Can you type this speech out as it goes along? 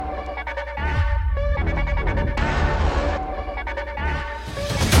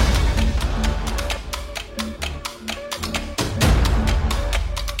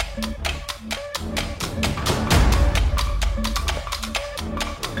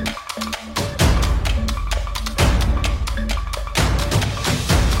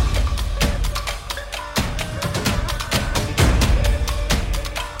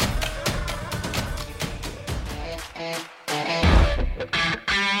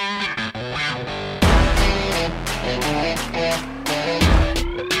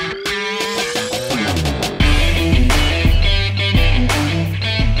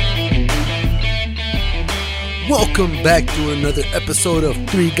Welcome back to another episode of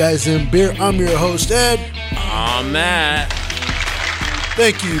Three Guys in Beer. I'm your host, Ed. I'm Matt.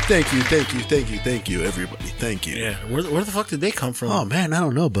 Thank you, everybody. Thank you. Yeah, where the fuck did they come from? Oh, man, I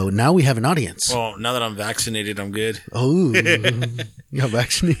don't know, but now we have an audience. Well, now that I'm vaccinated, I'm good. Oh, you got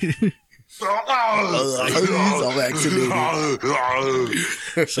vaccinated? He's all vaccinated.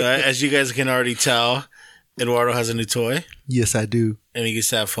 So, as you guys can already tell, Eduardo has a new toy. Yes, I do. And he gets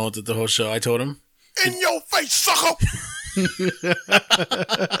to have fun with it the whole show. I told him. In your face, sucker!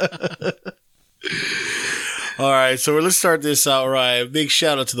 All right, so let's start this out right. Big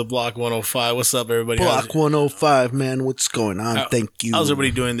shout out to the Block 105. What's up, everybody? Block 105, man. What's going on? Thank you. How's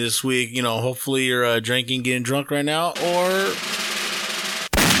everybody doing this week? You know, hopefully you're drinking, getting drunk right now, or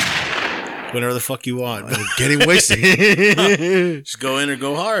whenever the fuck you want. Getting wasted. Just go in or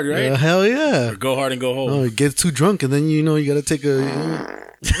go hard, right? Hell yeah. Or go hard and go home. Oh, get too drunk, and then, you got to take a...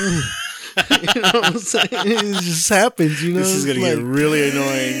 You know what I'm saying? It just happens, you know? This is going to get really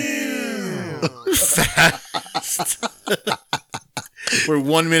annoying. We're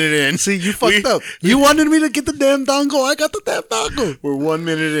 1 minute in. See, you fucked up. You wanted me to get the damn dongle. I got the damn dongle. We're 1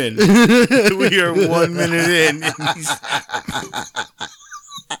 minute in. We are 1 minute in.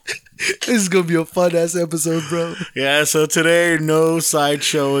 This is going to be a fun-ass episode, bro. Yeah, so today, no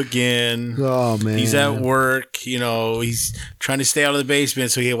sideshow again. Oh, man. He's at work. He's trying to stay out of the basement,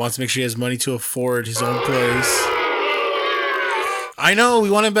 so he wants to make sure he has money to afford his own place. I know,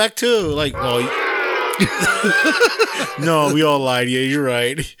 we want him back too. Like, well, no, we all lied. Yeah, you're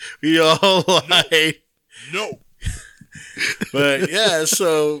right. We all lied. No. But yeah,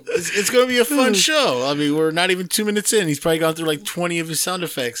 so it's going to be a fun show. I mean, we're not even 2 minutes in. He's probably gone through like 20 of his sound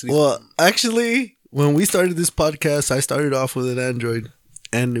effects. Well, actually, when we started this podcast, I started off with an Android.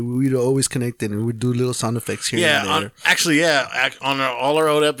 And we'd always connect it and we'd do little sound effects here and there. On all our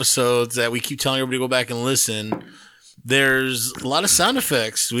old episodes that we keep telling everybody to go back and listen, there's a lot of sound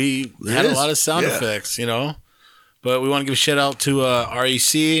effects. We had a lot of sound effects, But we want to give a shout out to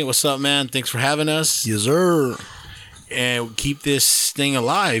REC. What's up, man? Thanks for having us. Yes, sir. And keep this thing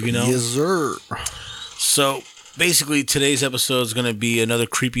alive, Yes, sir. So basically, today's episode is going to be another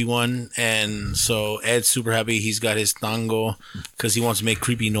creepy one. And so Ed's super happy he's got his tango because he wants to make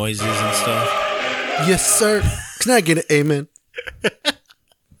creepy noises and stuff. Yes, sir. Can I get an amen?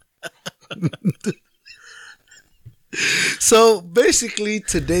 So basically,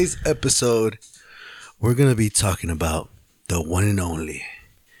 today's episode, we're going to be talking about the one and only.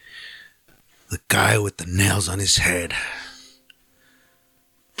 The guy with the nails on his head.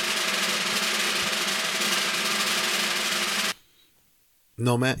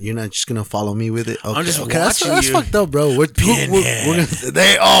 No, Matt, you're not just gonna follow me with it. Okay, I'm just watching that's you. fucked up, bro. We're Pinhead.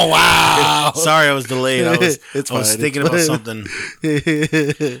 oh wow! Sorry, I was delayed. I was fine, thinking about something.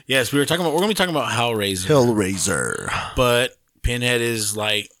 Yes, we're gonna be talking about Hellraiser. But Pinhead is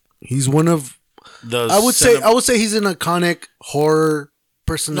like he's one of the. I would say he's an iconic horror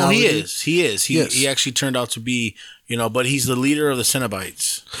personality. No, he is. Yes. He actually turned out to be, but he's the leader of the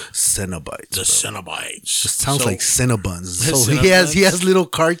Cenobites. Cenobites. The Cenobites. It sounds like Cinnabons. So he has little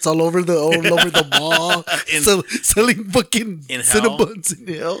carts all over the mall, selling fucking Cinnabons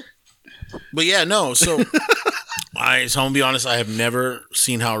in hell. But yeah, no. So I'm gonna be honest. I have never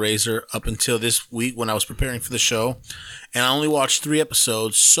seen Hellraiser up until this week when I was preparing for the show, and I only watched 3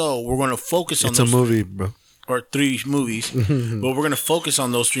 episodes. So we're going to focus on. It's a movie, bro. Or 3 movies, but we're going to focus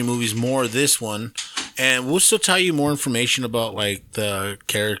on those 3 movies more this one, and we'll still tell you more information about like the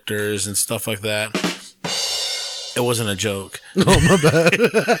characters and stuff like that. It wasn't a joke. Oh, my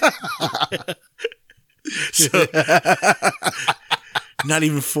bad. So, not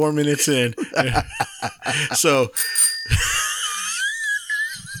even 4 minutes in. So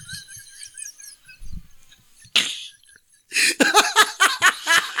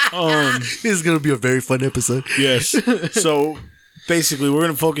This is gonna be a very fun episode. Yes. So basically, we're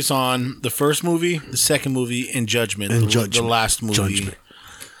going to focus on the first movie, the second movie, and Judgment. The last movie. Judgment.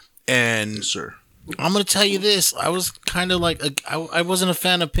 And Sir, I'm going to tell you this. I was kind of like, I wasn't a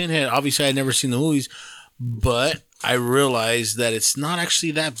fan of Pinhead. Obviously, I had never seen the movies, but I realized that it's not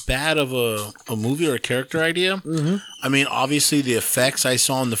actually that bad of a movie or a character idea. Mm-hmm. I mean, obviously, the effects I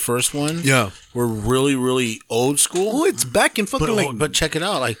saw in the first one were really, really old school. Oh, it's back in fucking But check it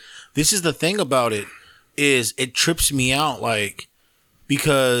out. Like, this is the thing about it, is it trips me out, like,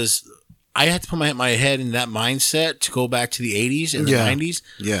 because I had to put my head in that mindset to go back to the 80s and the 90s.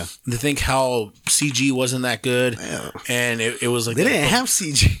 Yeah. To think how CG wasn't that good. Yeah. And it was like... They didn't have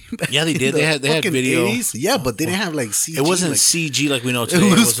CG. Yeah, they did. They had video. 80s. Yeah, but they didn't have like CG. It wasn't CG like we know today.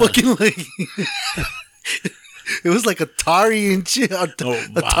 It was fucking like... It was like Atari and shit.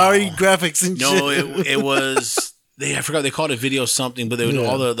 Atari graphics and shit. No, it was. I forgot they called it video something, but they would do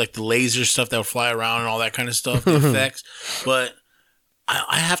all the laser stuff that would fly around and all that kind of stuff, the effects. But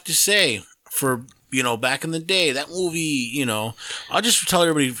I have to say, for back in the day, that movie, I'll just tell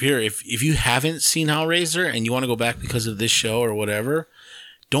everybody here, if you haven't seen Hellraiser and you want to go back because of this show or whatever,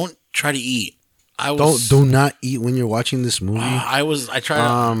 don't try to eat. Do not eat when you're watching this movie. I try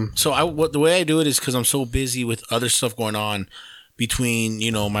to. The way I do it is because I'm so busy with other stuff going on between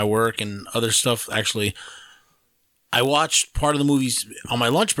my work and other stuff. Actually, I watch part of the movies on my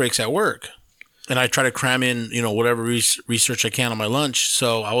lunch breaks at work, and I try to cram in whatever research I can on my lunch.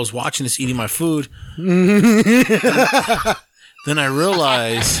 So I was watching this, eating my food. Then I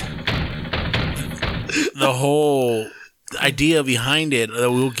realized the whole idea behind it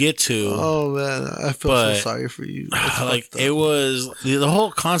that we'll get to. Oh man, I feel so sorry for you. Like it was the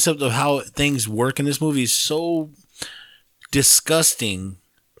whole concept of how things work in this movie is so disgusting.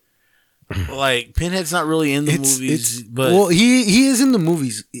 Like Pinhead's not really in the movies, but he is in the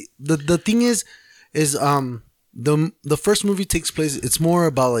movies. The thing is the first movie takes place. It's more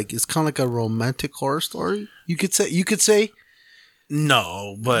about it's kind of like a romantic horror story. You could say.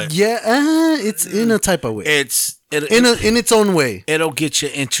 No, but it's in a type of way. It's in its own way. It'll get you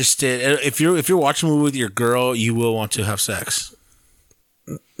interested. If you're watching a movie with your girl, you will want to have sex.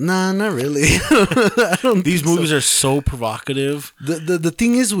 Nah, not really. I don't. These movies are so provocative. The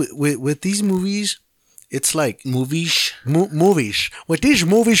thing is with these movies, it's like movies. With these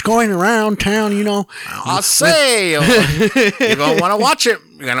movies going around town, I'll say you're gonna want to watch it.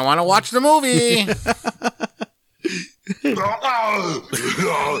 You're gonna want to watch the movie.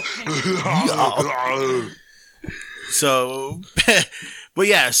 So, but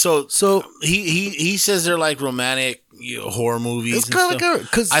yeah, so he says they're like romantic horror movies. It's kind of like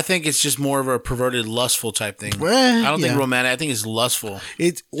because I think it's just more of a perverted, lustful type thing. Well, I don't think romantic. I think it's lustful.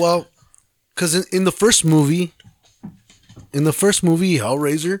 Because in the first movie,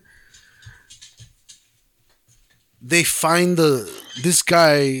 Hellraiser, they find this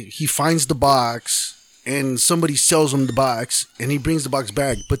guy. He finds the box. And somebody sells him the box, and he brings the box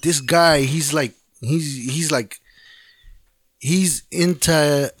back. But this guy, he's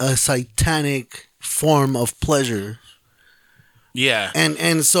into a satanic form of pleasure. Yeah,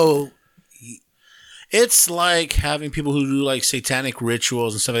 and so it's like having people who do like satanic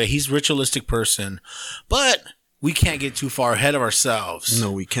rituals and stuff like that. He's a ritualistic person, but we can't get too far ahead of ourselves.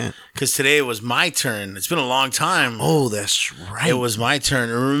 No, we can't. Because today was my turn. It's been a long time. Oh, that's right. It was my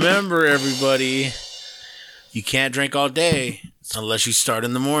turn. And remember, everybody. You can't drink all day unless you start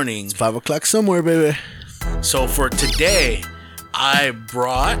in the morning. It's 5 o'clock somewhere, baby. So for today, I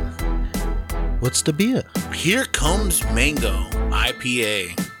brought... What's the beer? Here Comes Mango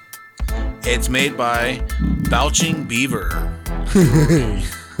IPA. It's made by Belching Beaver.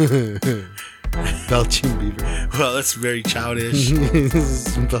 Belching Beaver. Well, that's very childish.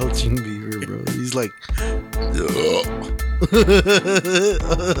 This is Belching Beaver, bro. He's like...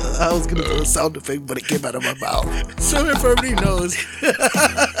 I was gonna do a sound effect, but it came out of my mouth. So if everybody knows,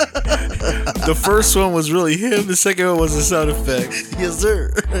 the first one was really him. The second one was a sound effect. Yes,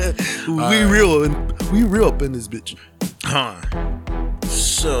 sir. We real up in this bitch.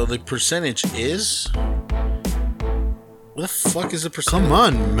 So the percentage is. What the fuck is the percentage? Come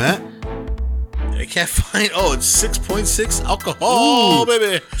on, Matt. I can't find. Oh, it's 6.6 alcohol,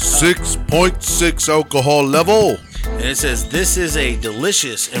 baby. 6.6 alcohol level. And it says, this is a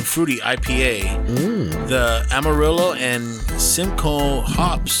delicious and fruity IPA. The Amarillo and Simcoe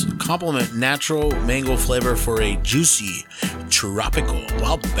hops complement natural mango flavor for a juicy, tropical,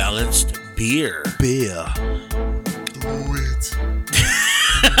 well-balanced beer. Beer. Do it.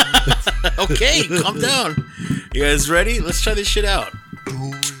 Okay, calm down. You guys ready? Let's try this shit out.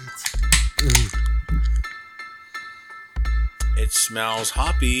 Do it. It smells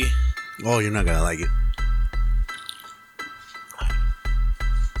hoppy. Oh, you're not gonna like it.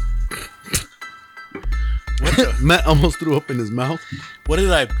 What the? Matt almost threw up in his mouth. What did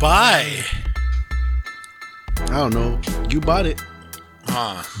I buy? I don't know. You bought it.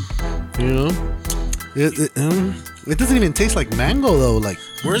 Huh. It doesn't even taste like mango though. Like,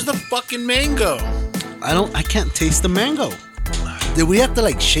 where's the fucking mango? I can't taste the mango. Did we have to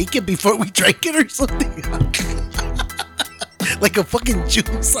like shake it before we drank it or something? Like a fucking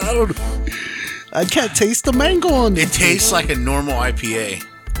juice. I don't know. I can't taste the mango on It this. tastes like a normal IPA,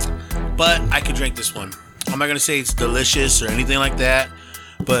 but I could drink this one. I'm not gonna say it's delicious or anything like that,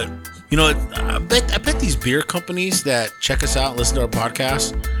 but I bet these beer companies that check us out and listen to our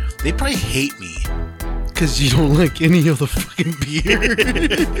podcast, they probably hate me because you don't like any of the fucking beer.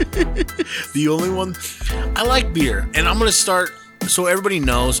 The only one I like beer, and I'm gonna start. So everybody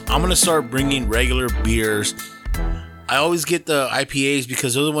knows, I'm gonna start bringing regular beers. I always get the IPAs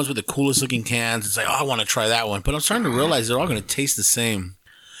because they're the ones with the coolest looking cans. It's like, oh, I want to try that one, but I'm starting to realize they're all gonna taste the same.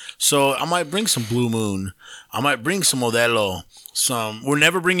 So I might bring some Blue Moon. I might bring some Modelo. We're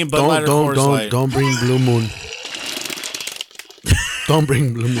never bringing Bud Light or Coors Light. Don't bring Blue Moon. Don't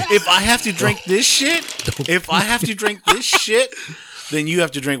bring Blue Moon. If I have to drink this shit, then you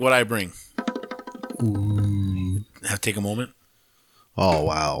have to drink what I bring. Ooh. Have to take a moment. Oh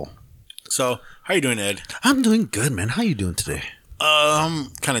wow. So, how you doing, Ed? I'm doing good, man. How you doing today?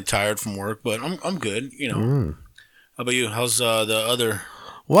 I'm kind of tired from work, but I'm good. You know. How about you? How's the other?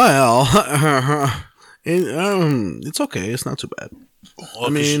 Well, it's okay. It's not too bad. Well, I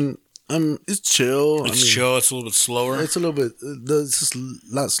mean, it's chill. it's chill. It's a little bit slower. It's a little bit. It's just a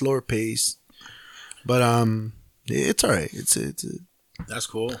lot slower pace, but it's all right. It's. That's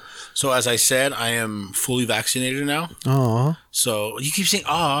cool. So as I said, I am fully vaccinated now. Aw. So you keep saying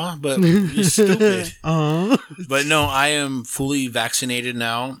 "ah," but you're stupid. Aw. But no, I am fully vaccinated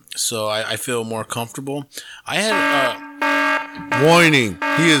now, so I feel more comfortable. I had Warning: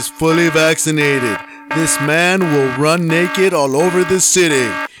 he is fully vaccinated. This man will run naked all over the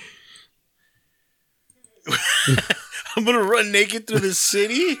city. I'm gonna run naked through the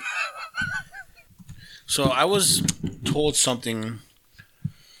city. So I was told something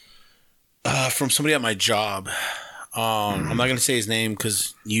from somebody at my job. I'm not gonna say his name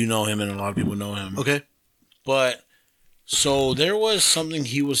because you know him and a lot of people know him. Okay. But so there was something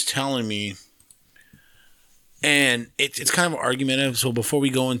he was telling me, and it's kind of argumentative. So before we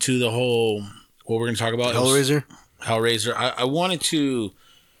go into the whole what we're gonna talk about, Hellraiser, I wanted to,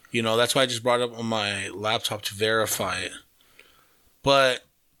 that's why I just brought it up on my laptop to verify it. But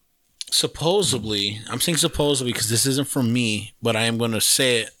supposedly, I'm saying supposedly because this isn't from me, but I am going to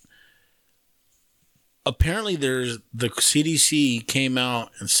say it. Apparently, the CDC came out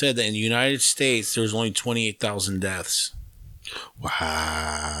and said that in the United States, there's only 28,000 deaths.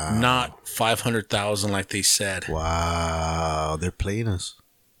 Wow. Not 500,000 like they said. Wow. They're playing us.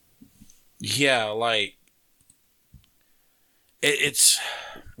 Yeah, like, it's...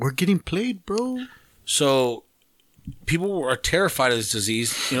 We're getting played, bro. So, people are terrified of this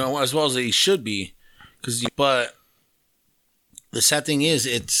disease, as well as they should be. But the sad thing is,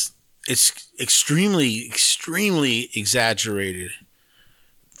 it's extremely, extremely exaggerated.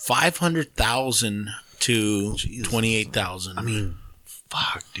 500,000 to 28,000. I mean,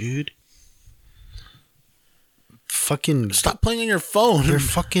 fuck, dude. Fucking stop playing on your phone. They're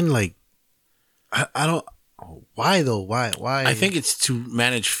fucking like, I don't. Why though? Why? I think it's to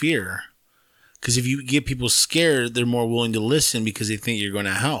manage fear. Because if you get people scared, they're more willing to listen because they think you're going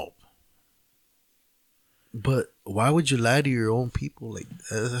to help. But why would you lie to your own people? Like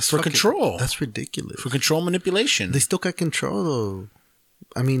that's for control. That's ridiculous. For control manipulation. They still got control though.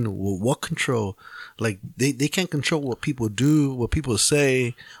 I mean, what control? Like they can't control what people do, what people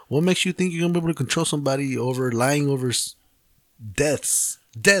say. What makes you think you're gonna be able to control somebody over lying over deaths?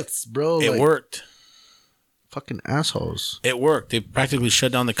 Deaths, bro. It worked. Fucking assholes. It worked. They practically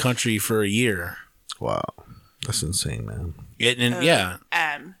shut down the country for a year. Wow, that's insane, man. Yeah.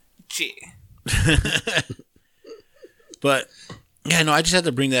 G. But yeah, no, I just had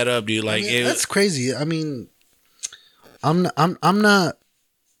to bring that up, dude. Like, that's crazy. I mean, I'm not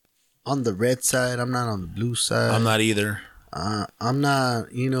on the red side. I'm not on the blue side. I'm not either. I'm not.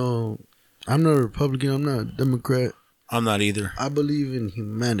 I'm not a Republican. I'm not a Democrat. I'm not either. I believe in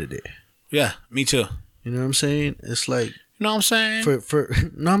humanity. Yeah, me too. You know what I'm saying? It's like, you know what I'm saying?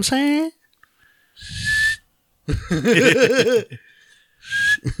 Know what I'm saying?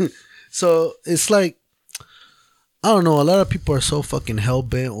 So it's like, I don't know. A lot of people are so fucking hell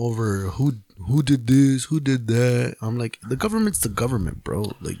bent over who did this, who did that. I'm like, the government's the government,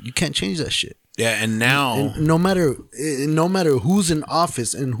 bro. Like, you can't change that shit. Yeah, and now and no matter who's in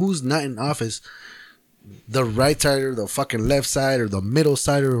office and who's not in office, the right side or the fucking left side or the middle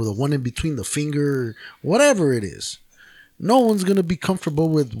side or the one in between the finger, whatever it is, no one's gonna be comfortable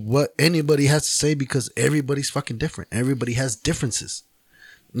with what anybody has to say because everybody's fucking different. Everybody has differences,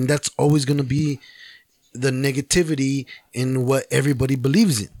 and that's always gonna be the negativity in what everybody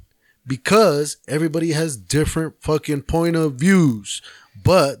believes in, because everybody has different fucking point of views.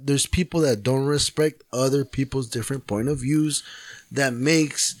 But there's people that don't respect other people's different point of views. That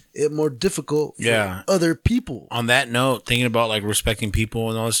makes it more difficult for other people. On that note, thinking about like respecting people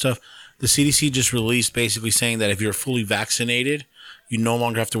and all this stuff, the CDC just released basically saying that if you're fully vaccinated, you no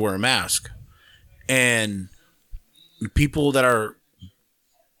longer have to wear a mask. And people that are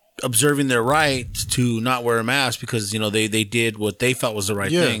observing their right to not wear a mask because, you know, they did what they felt was the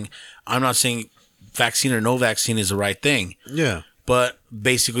right thing. I'm not saying vaccine or no vaccine is the right thing. Yeah. But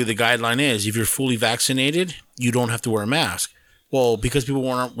basically the guideline is if you're fully vaccinated, you don't have to wear a mask. Well, because people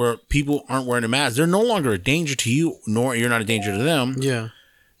aren't wearing a mask, they're no longer a danger to you, nor you're not a danger to them. Yeah.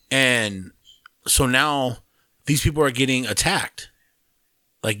 And so now these people are getting attacked.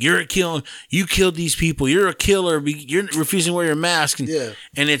 Like, you killed these people. You're a killer. You're refusing to wear your mask. And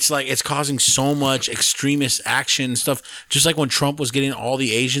it's like, it's causing so much extremist action and stuff. Just like when Trump was getting all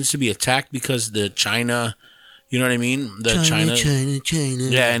the Asians to be attacked because the China, you know what I mean? China.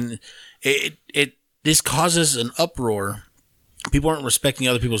 Yeah, and this causes an uproar. People aren't respecting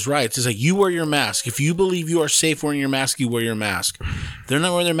other people's rights. It's like, you wear your mask. If you believe you are safe wearing your mask, you wear your mask. If they're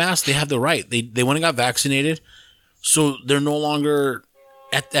not wearing their mask, they have the right. They went and got vaccinated, so they're no longer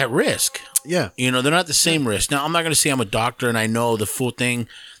at that risk. Yeah. You know, they're not the same risk. Now, I'm not going to say I'm a doctor and I know the full thing,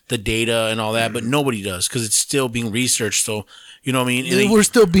 the data and all that, but nobody does because it's still being researched. So, you know what I mean? We're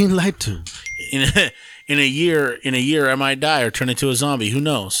still being lied to. In a year, I might die or turn into a zombie. Who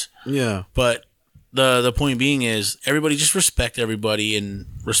knows? Yeah. But the point being is everybody just respect everybody and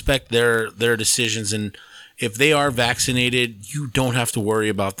respect their decisions. And if they are vaccinated, you don't have to worry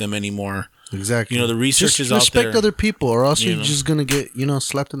about them anymore. Exactly. You know, the research is out there. Respect other people, or else you're just going to get,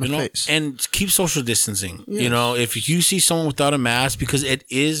 slapped in the face. And keep social distancing. Yes. You know, if you see someone without a mask, because it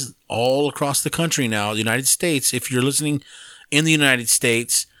is all across the country now, the United States, if you're listening in the United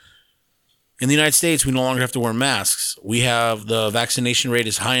States, we no longer have to wear masks. We have the vaccination rate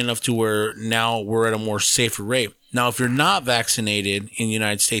is high enough to where now we're at a more safer rate. Now, if you're not vaccinated in the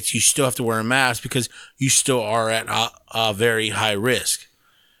United States, you still have to wear a mask because you still are at a very high risk.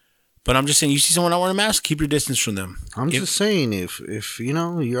 But I'm just saying, you see someone not wearing a mask, keep your distance from them. I'm just saying, if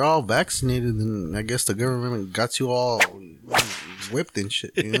you're all vaccinated, then I guess the government got you all whipped and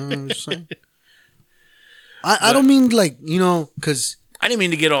shit. You know what I'm just saying? I don't mean because I didn't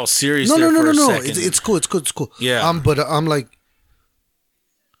mean to get all serious. No. Second. It's cool. Yeah. But I'm like,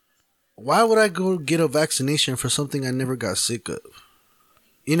 why would I go get a vaccination for something I never got sick of?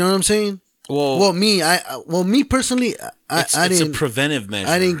 You know what I'm saying? Well, me personally, I didn't. It's a preventive measure.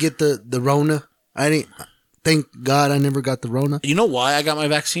 I didn't get the Rona. I didn't. Thank God, I never got the Rona. You know why I got my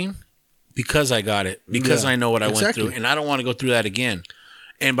vaccine? Because I got it. Because I know what I went through, and I don't want to go through that again.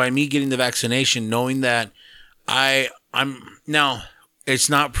 And by me getting the vaccination, knowing that I'm now, it's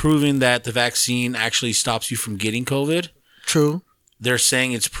not proven that the vaccine actually stops you from getting COVID. True. They're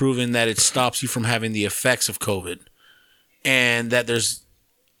saying it's proven that it stops you from having the effects of COVID, and that there's.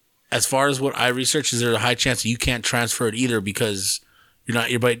 As far as what I researched, is there a high chance that you can't transfer it either because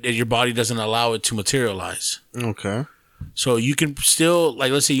your body doesn't allow it to materialize. Okay. So you can still,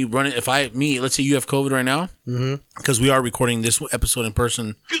 like, let's say you run it. Let's say you have COVID right now, because we are recording this episode in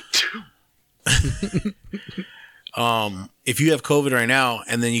person. If you have COVID right now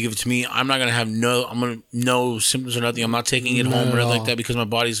and then you give it to me, I'm not gonna have no symptoms or nothing. I'm not taking it home or anything like that because my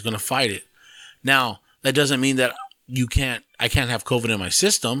body's gonna fight it. Now that doesn't mean that I can't have COVID in my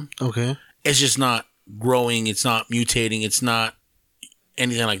system. Okay. It's just not growing. It's not mutating. It's not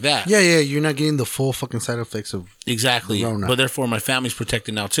anything like that. Yeah. You're not getting the full fucking side effects of exactly. Corona. But therefore, my family's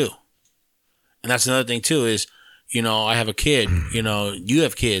protected now too. And that's another thing too is, I have a kid. You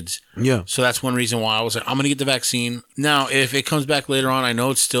have kids. Yeah. So that's one reason why I was like, I'm gonna get the vaccine. Now, if it comes back later on, I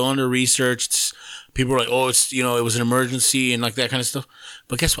know it's still under research. People are like, oh, it's it was an emergency and like that kind of stuff.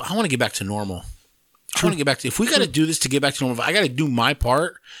 But guess what? I want to get back to normal. I want to get back to, if we got to do this to get back to normal, if I got to do my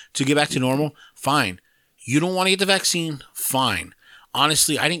part to get back to normal, fine. You don't want to get the vaccine, fine.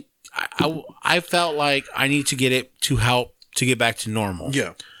 Honestly, I felt like I need to get it to help to get back to normal.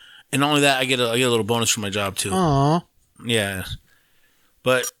 Yeah. And not only that, I get a little bonus from my job too. Aww. Yeah.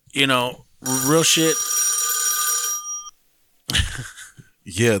 But, real shit.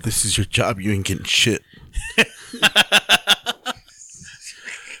 Yeah, this is your job. You ain't getting shit.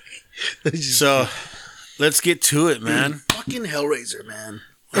 So, let's get to it, man. Fucking Hellraiser, man.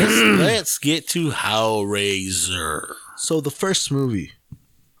 Let's get to Hellraiser. So, the first movie.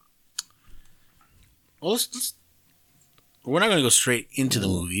 Well, we're not going to go straight into the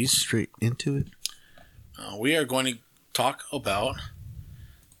movies. Straight into it? We are going to talk about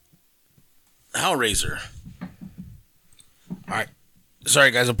Hellraiser. All right. Sorry,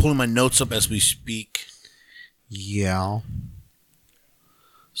 guys. I'm pulling my notes up as we speak. Yeah.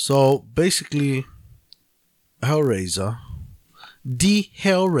 So, basically, Hellraiser. The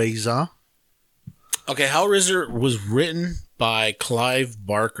Hellraiser. Okay, Hellraiser was written by Clive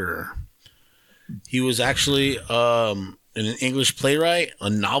Barker. He was actually an English playwright, a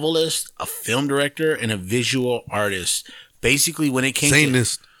novelist, a film director, and a visual artist. Basically, when it came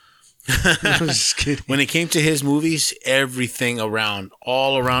Satanist. I'm just kidding. When it came to his movies,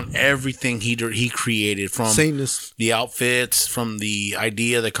 all around everything he created, from Satanist. the outfits, from the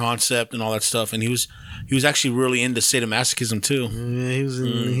idea, the concept, and all that stuff. And he was actually really into sadomasochism too. Yeah, he was.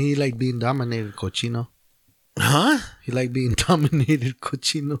 He liked being dominated, cochino. Huh? He liked being dominated,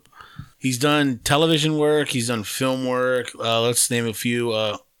 cochino. He's done television work. He's done film work. Let's name a few.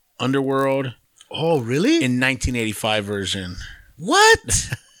 Underworld Oh, really? in 1985 version. What?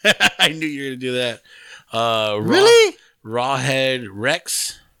 I knew you were gonna do that. Really? Rawhead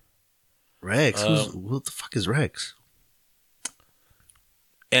Rex. Rex? What the fuck is Rex?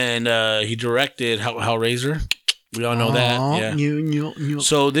 And he directed Hellraiser. We all know that. Yeah. You.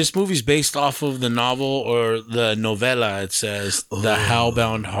 So this movie's based off of the novel, or the novella, it says. The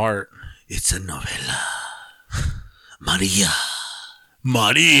Hellbound Heart. It's a novella. Maria.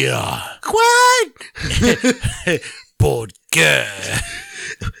 Maria. What? ¿Por qué?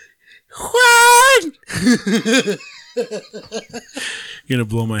 What? You're gonna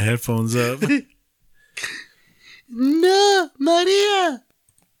blow my headphones up. No, Maria.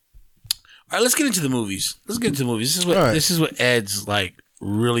 All right, let's get into the movies. This is what Ed's like,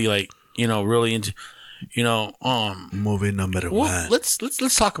 really like, really into, Movie number Well, one. let's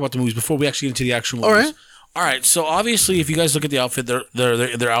talk about the movies before we actually get into the actual movies. All right. So obviously, if you guys look at the outfit,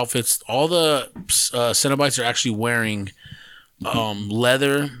 their outfits, all the Cenobites are actually wearing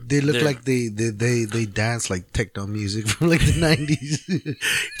leather. They look like they dance like techno music from like the 90s.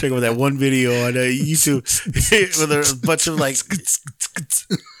 Talking about that one video on YouTube with a bunch of like.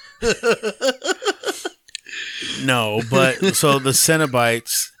 No, but so the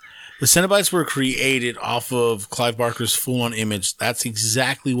Cenobites were created off of Clive Barker's Full On image. That's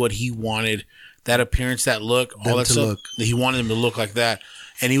exactly what he wanted. That appearance, that look, all that stuff. He wanted them to look like that.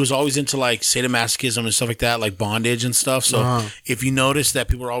 And he was always into like sadomasochism and stuff like that, like bondage and stuff. So if you notice that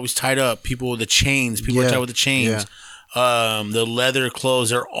people are always tied up, people with the chains, people are tied with the chains, the leather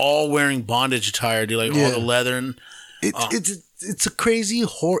clothes, they're all wearing bondage attire. They're like all the leather. And, it's a crazy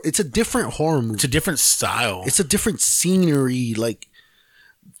horror. It's a different horror movie. It's a different style. It's a different scenery. Like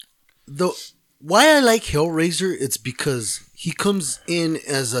why I like Hellraiser, it's because he comes in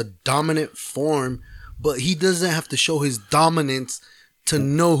as a dominant form, but he doesn't have to show his dominance to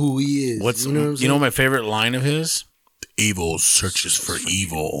know who he is. You know what my favorite line of his? Evil searches for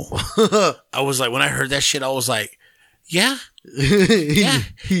evil. I was like, when I heard that shit, I was like, yeah.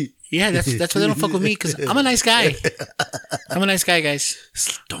 Yeah, that's why they don't fuck with me, because I'm a nice guy. I'm a nice guy, guys.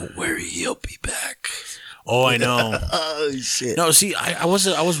 Don't worry, he'll be back. Oh, I know. Oh shit. No, see, I was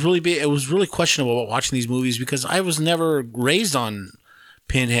really big. It was really questionable about watching these movies because I was never raised on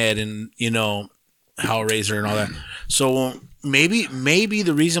Pinhead and Hellraiser and all that. So maybe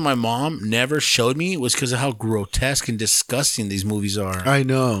the reason my mom never showed me was because of how grotesque and disgusting these movies are. I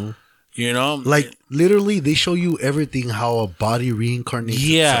know. Like literally, they show you everything, how a body reincarnates.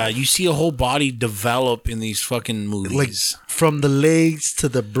 Yeah, you see a whole body develop in these fucking movies. Like from the legs to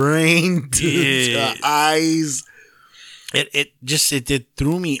the brain to the eyes. It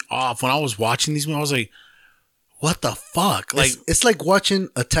threw me off when I was watching these movies. I was like, what the fuck? Like it's like watching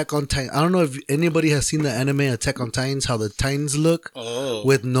Attack on Titan. I don't know if anybody has seen the anime Attack on Titans, how the Titans look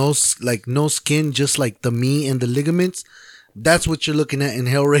with no skin, just like the meat and the ligaments. That's what you're looking at in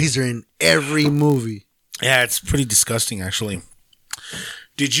Hellraiser in every movie. Yeah, it's pretty disgusting, actually.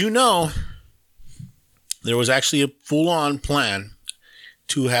 Did you know there was actually a full-on plan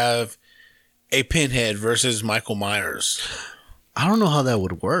to have a Pinhead versus Michael Myers? I don't know how that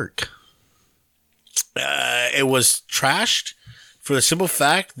would work. It was trashed for the simple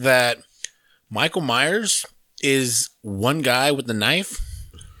fact that Michael Myers is one guy with the knife.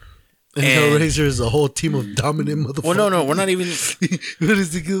 And Hellraiser is a whole team of dominant motherfuckers. Well, no, we're not even. What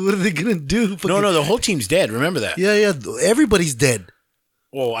are they gonna do? No, the whole team's dead. Remember that? Yeah, everybody's dead.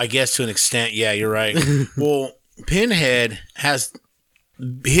 Well, I guess to an extent, yeah, you're right. Well, Pinhead has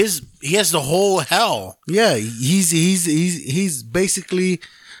the whole hell. Yeah, he's basically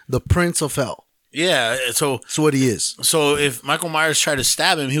the Prince of Hell. Yeah, so that's what he is. So if Michael Myers tried to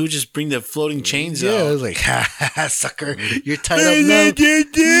stab him, he would just bring the floating chains out. Yeah, it was like, ha, sucker, you're tied up now.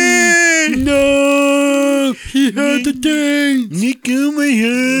 No, he had the chains. Nick, kill my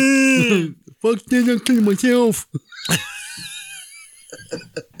head. Fuck this, I'm killing myself.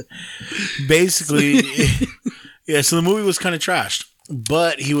 Basically, yeah. So the movie was kind of trashed,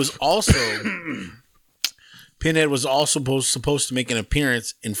 but he was also Pinhead was also supposed to make an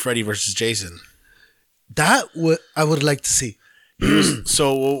appearance in Freddy vs. Jason. That I would like to see.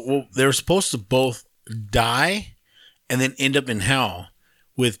 So they were supposed to both die and then end up in hell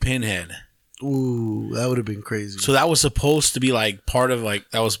with Pinhead. Ooh, that would have been crazy. So that was supposed to be like part of like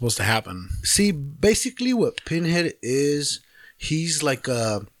that was supposed to happen. See, basically, what Pinhead is, he's like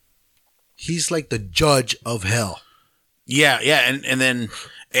the judge of hell. Yeah, and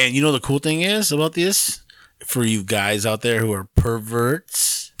you know the cool thing is about this for you guys out there who are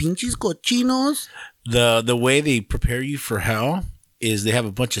perverts. Pinches cochinos. The way they prepare you for hell is they have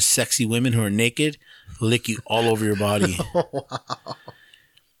a bunch of sexy women who are naked, lick you all over your body.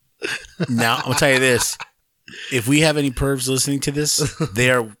 Now, I'm going to tell you this. If we have any pervs listening to this, they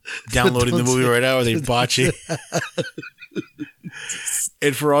are downloading the movie right now or they botch it.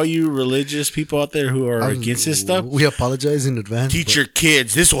 And for all you religious people out there who are against this stuff, we apologize in advance. teach your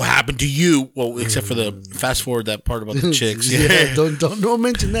kids this will happen to you. Well, except for the fast forward that part about the chicks. Yeah, don't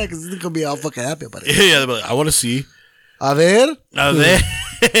mention that because they're gonna be all fucking happy about it. Yeah, but I want to see. A ver,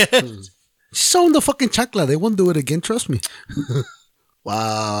 She's showing the fucking chakla. They won't do it again. Trust me.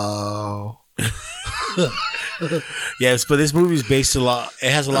 Wow. Yes, but this movie is based a lot.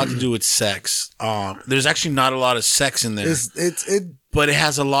 It has a lot to do with sex. There's actually not a lot of sex in there, but it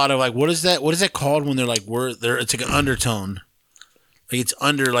has a lot of like what is that? What is that called when they're like it's like an undertone. Like it's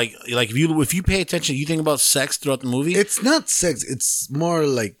under like if you pay attention, you think about sex throughout the movie. It's not sex. It's more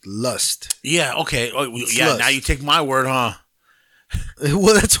like lust. Yeah. Okay. Oh, yeah. Lust. Now you take my word, huh?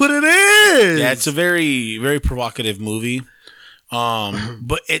 Well, that's what it is. Yeah, it's a very, very provocative movie.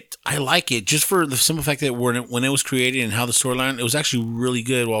 But I like it just for the simple fact that when it was created and how the storyline, it was actually really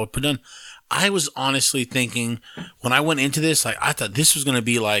good while put done. I was honestly thinking when I went into this, like I thought this was going to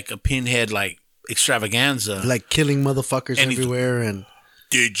be like a Pinhead like extravaganza, like killing motherfuckers And everywhere. And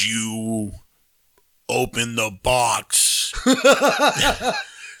did you open the box?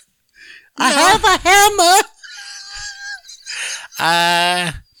 I have a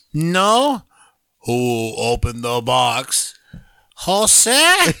hammer. No. Who opened the box?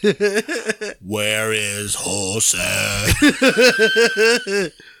 Jose? Where is Jose?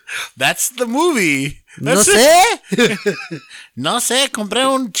 That's the movie. No That's sé. No sé, compré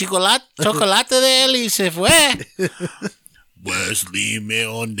un chocolate de él y se fue. Wesley me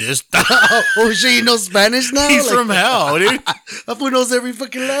understand. Oh shit, you know Spanish now? He's from hell, dude. That fool knows every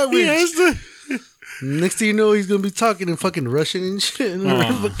fucking language. Next thing you know, he's gonna be talking in fucking Russian and shit, and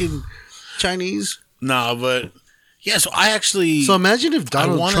fucking Chinese. No, but yeah. So I actually. So imagine if I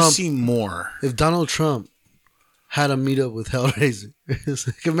Donald want to Trump, see more. if Donald Trump had a meetup with Hellraiser. It's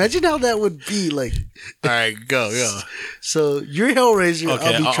like, imagine how that would be. Like, All right, go. so you're Hellraiser.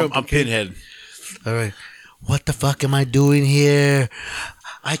 Okay, I'll be Trump. I'm Pinhead. All right. What the fuck am I doing here?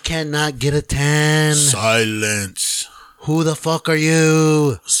 I cannot get a tan. Silence. Who the fuck are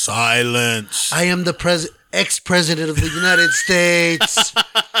you? Silence. I am the ex-president of the United States.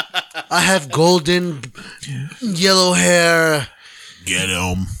 I have golden yellow hair. Get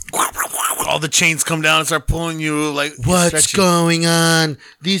him. All the chains come down and start pulling you like. What's stretching. going on?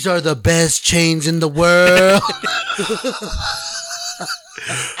 These are the best chains in the world.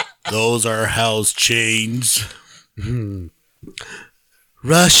 Those are hell's chains.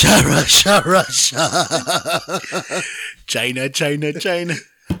 Russia, Russia, Russia. China.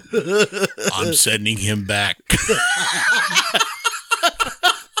 I'm sending him back.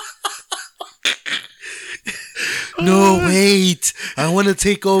 No, wait. I want to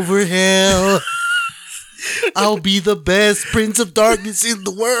take over hell. I'll be the best Prince of Darkness in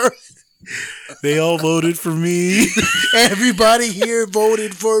the world. They all voted for me. Everybody here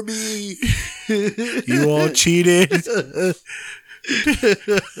voted for me. You all cheated.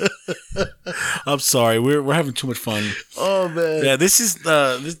 I'm sorry. We're having too much fun. Oh man. Yeah, this is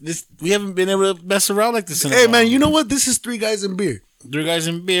this we haven't been able to mess around like this in a Hey while. man, you know what? This is Three Guys in Beer. 3 guys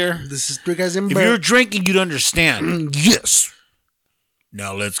in beer. This is Three Guys in If Beer. you're drinking, you'd understand. Yes.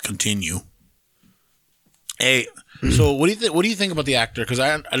 Now let's continue. Hey, so what do you think about the actor? Because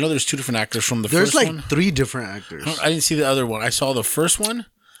I know there's 2 different actors from the There's first like one. 3 different actors. I didn't see the other one. I saw the first one,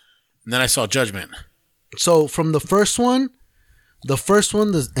 and then I saw Judgment. So from the first one,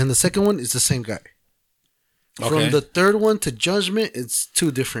 and the second one is the same guy. Okay. From the third one to Judgment, it's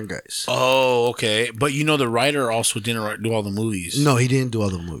 2 different guys. Oh, okay. But you know, the writer also didn't do all the movies. No, he didn't do all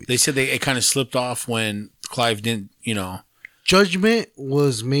the movies. They said it kind of slipped off when Clive didn't, Judgment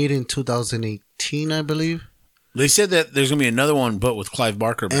was made in 2018, I believe. They said that there's going to be another one, but with Clive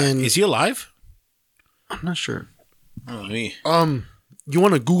Barker back. And- Is he alive? I'm not sure. Oh, me. You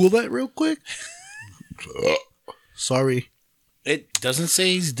want to Google that real quick? Sorry. It doesn't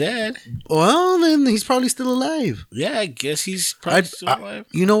say he's dead. Well, then he's probably still alive. Yeah, I guess he's probably still alive.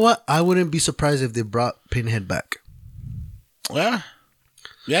 You know what? I wouldn't be surprised if they brought Pinhead back. Yeah.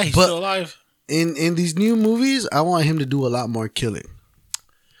 Yeah, he's But- still alive. In these new movies, I want him to do a lot more killing.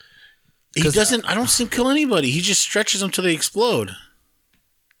 He doesn't. I don't see him kill anybody. He just stretches them till they explode.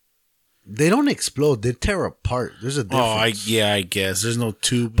 They don't explode. They tear apart. There's a difference. I guess there's no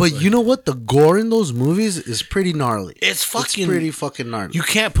tube. But you know what? The gore in those movies is pretty gnarly. It's pretty fucking gnarly. You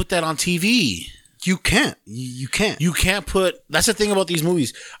can't put that on TV. You can't. You can't. You can't put. That's the thing about these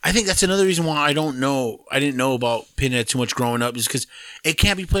movies. I think that's another reason why I didn't know about Pinhead too much growing up, is because it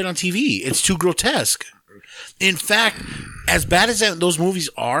can't be played on TV. It's too grotesque. In fact, as bad as those movies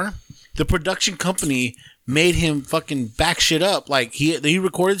are, the production company made him fucking back shit up. Like he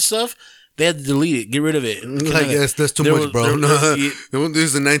recorded stuff. They had to delete it, get rid of it. Like, yes, that's too much, bro. This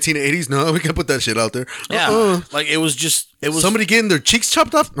is the 1980s. No, we can't put that shit out there. Yeah, like it was somebody getting their cheeks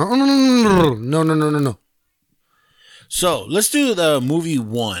chopped off. No. So let's do the movie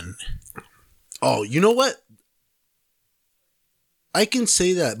 1. Oh, you know what? I can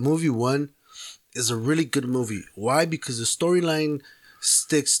say that movie 1 is a really good movie. Why? Because the storyline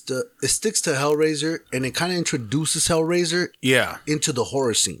sticks to Hellraiser, and it kind of introduces Hellraiser into the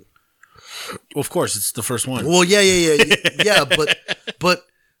horror scene. Well, of course, it's the first one. Well, yeah, but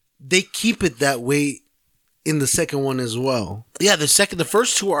they keep it that way in the second one as well. Yeah, the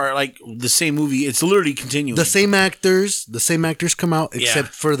first two are like the same movie. It's literally continuing. The same actors come out, except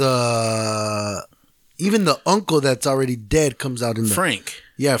for even the uncle that's already dead comes out in the Frank.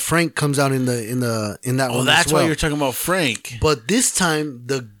 Yeah, Frank comes out in that one. Oh, that's as well. Why you're talking about Frank. But this time,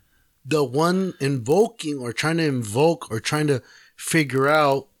 the one invoking or trying to figure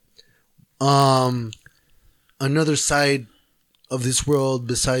out another side of this world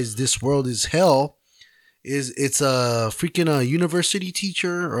besides this world is hell. It's a freaking university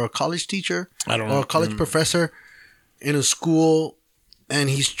teacher or a college teacher or a college professor in a school,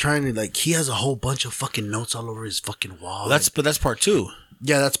 and he's trying to he has a whole bunch of fucking notes all over his fucking wall. That's part 2.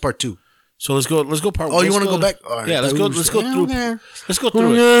 Yeah, that's part 2. So let's go part. Oh, you want to go back? All right. Yeah, let's go through. Let's go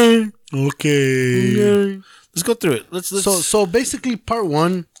through it. Okay. Let's go through it. Let's. So basically, part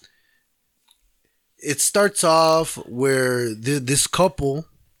 1. It starts off where this couple,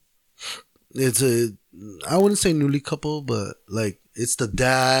 it's I wouldn't say newly couple, but it's the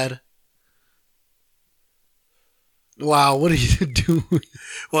dad. Wow, what are you doing?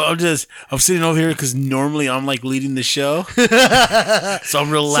 Well, I'm sitting over here because normally I'm leading the show. So I'm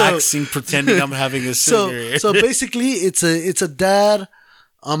relaxing, pretending I'm having a cigarette. So basically it's a dad,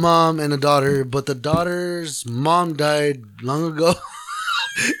 a mom, and a daughter, but the daughter's mom died long ago.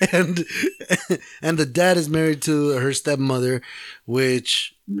 and the dad is married to her stepmother,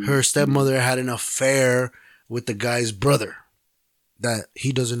 which her stepmother had an affair with the guy's brother that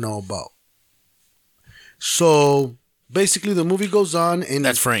he doesn't know about. So basically the movie goes on, and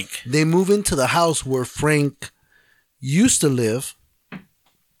that's Frank. They move into the house where Frank used to live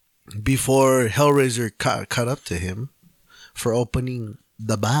before Hellraiser caught up to him for opening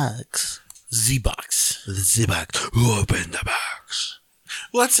the box. Z-Box. Open the box.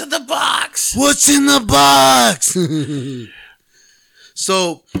 What's in the box? What's in the box?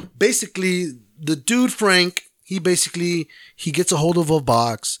 So basically, the dude Frank, he gets a hold of a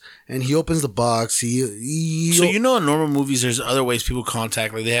box and he opens the box. So in normal movies, there's other ways people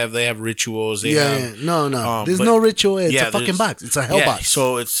contact. Like they have rituals. No. There's no ritual. It's a fucking box. It's a hell box.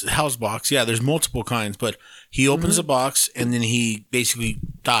 So it's Hell's box. Yeah, there's multiple kinds, but he opens a box and then he basically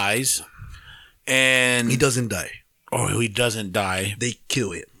dies. And he doesn't die. Oh, he doesn't die. They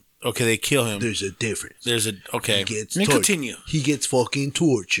kill him. Okay, they kill him. There's a difference. Okay. He gets continue. He gets fucking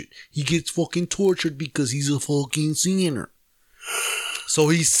tortured. He gets fucking tortured because he's a fucking sinner. So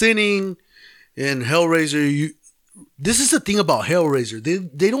he's sinning, and Hellraiser. This is the thing about Hellraiser.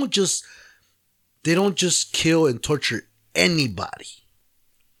 They don't just kill and torture anybody.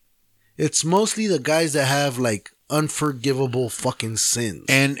 It's mostly the guys that have unforgivable fucking sins,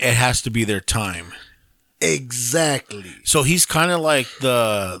 and it has to be their time. Exactly. So he's kind of like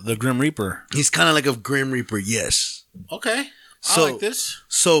the Grim Reaper. He's kind of like a Grim Reaper, yes. Okay. I like this.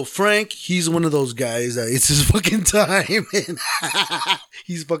 So Frank, he's one of those guys that it's his fucking time, and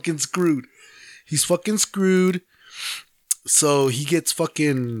he's fucking screwed. He's fucking screwed. So he gets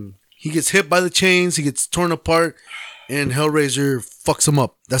hit by the chains, he gets torn apart, and Hellraiser fucks him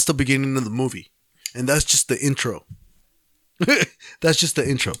up. That's the beginning of the movie. And that's just the intro. That's just the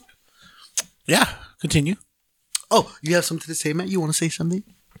intro. Yeah. Continue. Oh, you have something to say, Matt? You want to say something?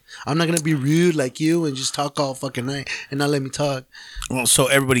 I'm not going to be rude like you and just talk all fucking night and not let me talk. Well, so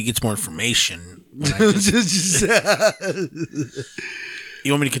everybody gets more information. You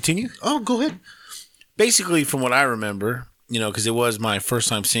want me to continue? Oh, go ahead. Basically, from what I remember, because it was my first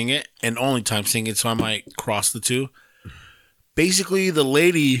time seeing it and only time seeing it, so I might cross the two. Basically, the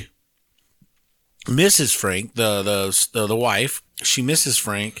lady misses Frank, the wife. She misses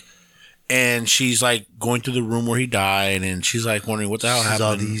Frank. And she's like going through the room where he died, and she's like wondering what the hell happened.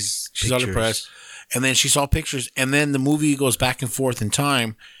 All these she's all depressed. And then she saw pictures, and then the movie goes back and forth in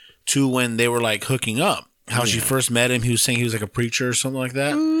time to when they were like hooking up. How she first met him, he was saying he was like a preacher or something like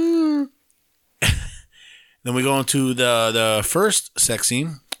that. Then we go into the first sex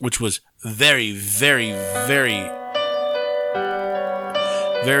scene, which was very, very, very,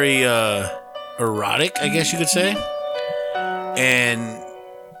 very erotic, I guess you could say. And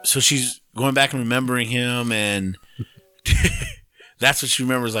so she's going back and remembering him, and that's what she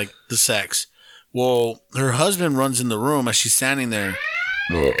remembers, like the sex. Well, her husband runs in the room as she's standing there.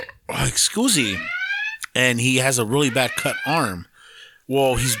 Excuse me. And he has a really bad cut arm.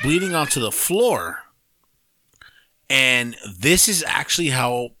 Well, he's bleeding onto the floor. And this is actually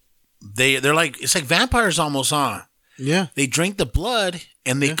how they're like, it's like vampires almost, huh? Yeah. They drink the blood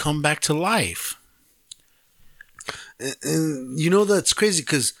and they come back to life. And you know, that's crazy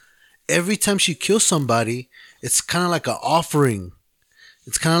because every time she kills somebody, it's kind of like an offering.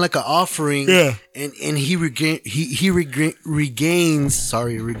 It's kind of like an offering. Yeah. And he regains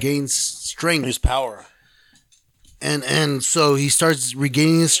strength. His power. And so he starts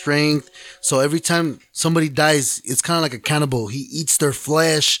regaining his strength. So every time somebody dies, it's kind of like a cannibal. He eats their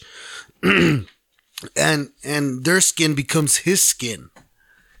flesh, and their skin becomes his skin.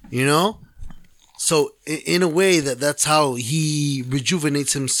 You know? So in a way that's how he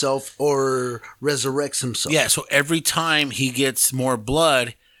rejuvenates himself or resurrects himself. Yeah, so every time he gets more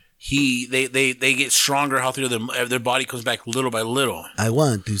blood, they get stronger. How through their body comes back little by little. I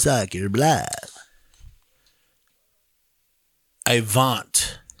want to suck your blood. I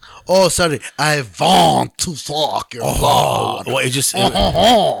want. Oh, sorry. I want to suck your blood. Well,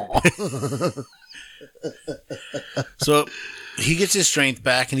 So he gets his strength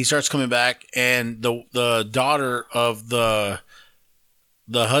back and he starts coming back, and the daughter of the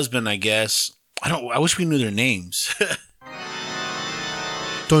husband, I guess. I wish we knew their names.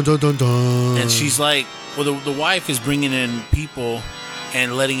 Dun, dun, dun, dun. And she's like, well, the wife is bringing in people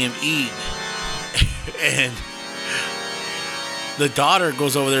and letting him eat. And the daughter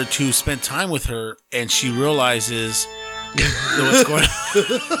goes over there to spend time with her, and she realizes what's going on.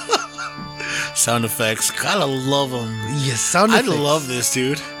 Sound effects. Gotta love them. Yes, sound effects. I love this,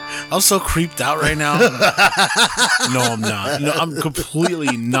 dude. I'm so creeped out right now. No, I'm not. No, I'm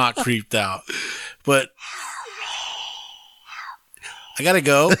completely not creeped out. But I gotta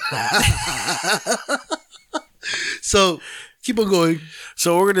go. So, keep on going.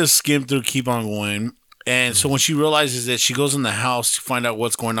 So we're gonna skim through, keep on going. And so when she realizes that, she goes in the house to find out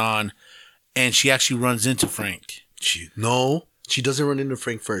what's going on, and she actually runs into Frank. She doesn't run into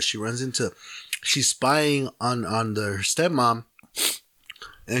Frank first. She's spying on her stepmom,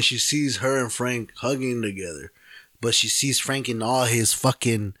 and she sees her and Frank hugging together. But she sees Frank in all his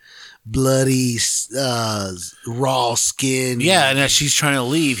fucking bloody, raw skin. Yeah, and as she's trying to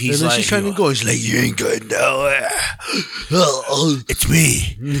leave, he's like, she's trying to go. He's like, you ain't going nowhere. It's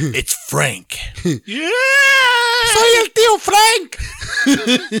me. It's Frank. Yeah! Soy el tío Frank!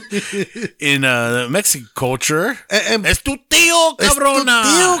 In Mexican culture, es tu tío, cabrona. Es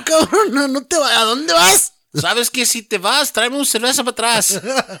tu tío, cabrona. No te vayas. ¿A dónde vas? ¿Sabes que si te vas, tráeme un cerveza para atrás?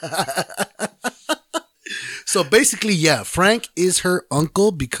 So basically, yeah, Frank is her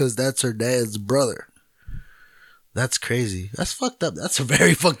uncle because that's her dad's brother. That's crazy. That's fucked up. That's a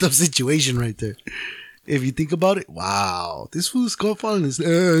very fucked up situation right there. If you think about it, wow. This fool's gonna fall in his...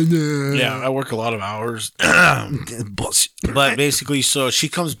 Yeah, I work a lot of hours. But basically, so she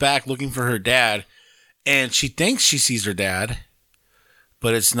comes back looking for her dad, and she thinks she sees her dad,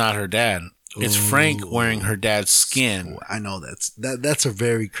 but it's not her dad. It's Frank wearing her dad's skin. I know that's a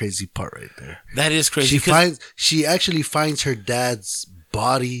very crazy part right there. That is crazy. She actually finds her dad's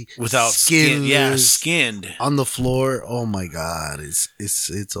body without skin. Yeah, skinned on the floor. Oh my god, it's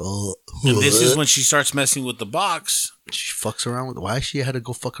all. And this is when she starts messing with the box. She fucks around with. Why she had to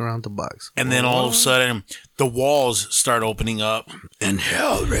go fuck around with the box? And then all of a sudden, the walls start opening up, and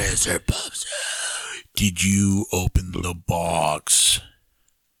Hellraiser pops. Did you open the box?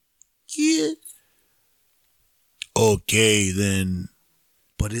 Yeah. Okay, then.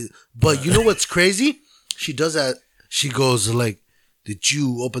 But you know what's crazy? She does that. She goes like, "Did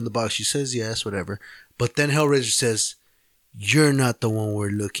you open the box?" She says yes, whatever. But then Hellraiser says, "You're not the one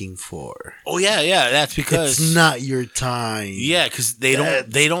we're looking for." Oh yeah. That's because it's not your time. Yeah, because they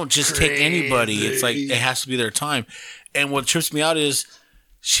don't just take anybody. It's like it has to be their time. And what trips me out is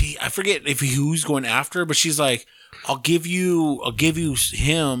I forget who's going after her, but she's like, I'll give you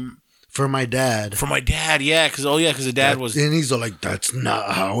him for my dad. For my dad, yeah, because the dad was. And he's all like, "That's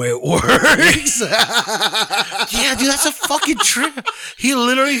not how it works." Yeah, dude, that's a fucking trip. He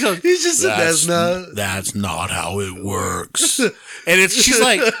literally goes, He's just said, that's not how it works. And she's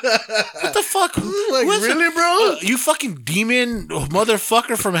like, what the fuck? Like, really, bro? You fucking demon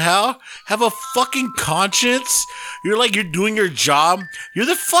motherfucker from hell have a fucking conscience. You're doing your job. You're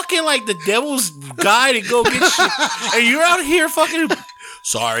the fucking like the devil's guy to go get shit, and you're out here fucking.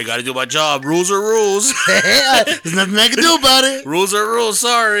 Sorry, gotta do my job. Rules are rules. There's nothing I can do about it. Rules are rules.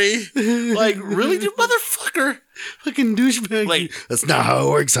 Sorry. Like, really, you motherfucker? Fucking douchebag. Like, that's not how it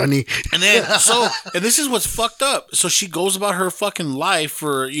works, honey. And then, and this is what's fucked up. So she goes about her fucking life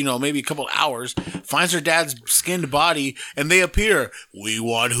for, maybe a couple hours, finds her dad's skinned body, and they appear. We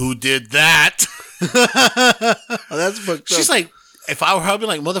want who did that. Oh, that's fucked up. She's like, if I were her, I'd be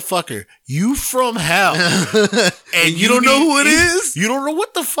like, motherfucker, you from hell. And you don't know who it is? You don't know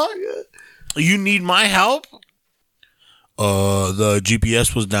what the fuck? You need my help? The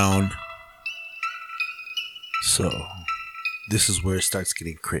GPS was down. So, this is where it starts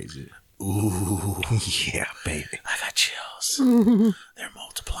getting crazy. Ooh, yeah, baby. I got chills. They're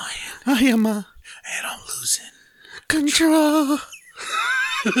multiplying. I am And I'm losing control.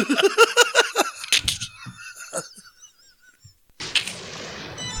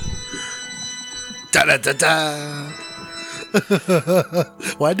 Da da da da.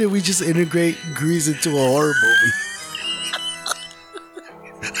 Why did we just integrate Grease into a horror movie?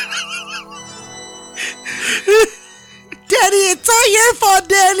 Daddy, it's all your fault,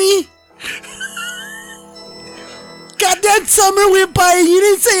 Danny. Goddamn summer went by and you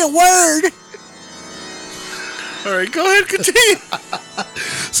didn't say a word. All right, go ahead, continue.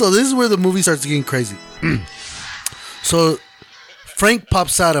 So this is where the movie starts getting crazy. So Frank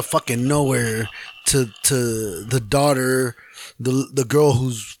pops out of fucking nowhere to the daughter, the girl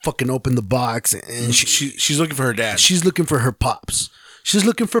who's fucking opened the box, and She's looking for her dad. she's looking for her pops. She's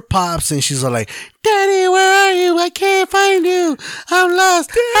looking for pops, and she's all like, "Daddy, where are you? I can't find you. I'm lost.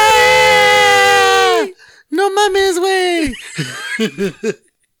 Ah! No mames, güey.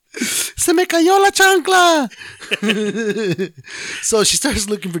 Se me cayó la chancla." So she starts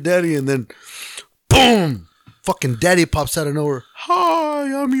looking for Daddy, and then, boom, fucking Daddy pops out of nowhere.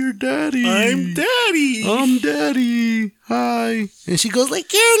 "Hi, I'm your daddy. I'm daddy. I'm Daddy. Hi." And she goes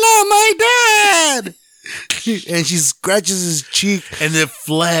like, "You're not my dad." And she scratches his cheek, And the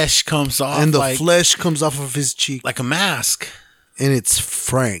flesh comes off. and the like, flesh comes off of his cheek, like a mask. and it's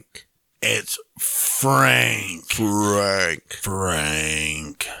Frank. It's Frank. Frank.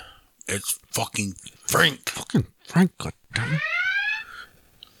 Frank. It's fucking Frank. Fucking Frank, goddammit.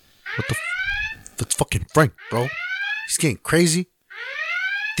 What the? That's fucking Frank, bro. He's getting crazy.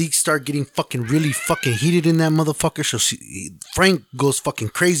 Things start getting fucking really fucking heated in that motherfucker. So Frank goes fucking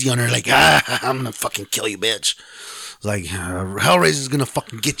crazy on her, like, "I'm gonna fucking kill you, bitch." Like, Hellraiser's gonna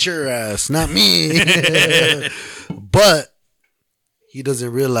fucking get your ass, not me. But he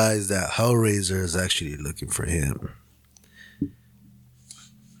doesn't realize that Hellraiser is actually looking for him.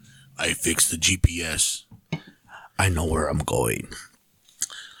 I fixed the GPS. I know where I'm going.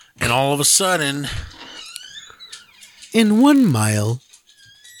 And all of a sudden, In 1 mile,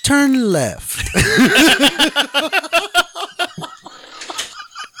 turn left.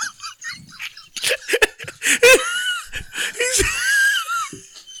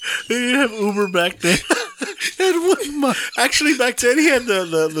 they didn't have Uber back then. In 1 mile. Actually, back then he had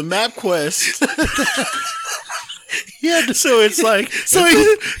the MapQuest. Yeah, So it's like, so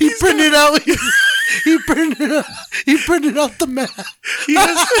he printed out. He printed out the map. he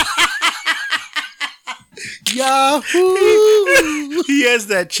has, Yahoo! he has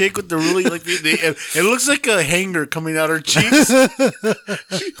that chick with the really like it looks like a hanger coming out her cheeks.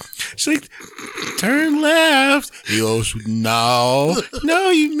 She's like, turn left. He goes, no,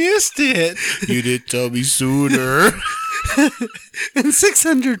 you missed it. You didn't tell me sooner. In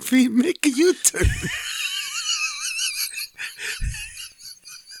 600 feet, make a U-turn.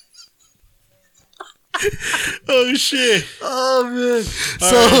 Oh shit! Oh man!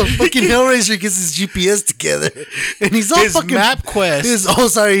 So fucking Hellraiser gets his GPS together, and he's all His fucking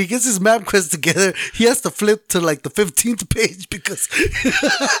MapQuest. He gets his MapQuest together. He has to flip to like the 15th page because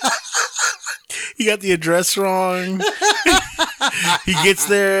He got the address wrong. He gets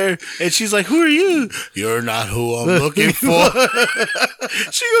there, and she's like, "Who are you?" "You're not who I'm looking for."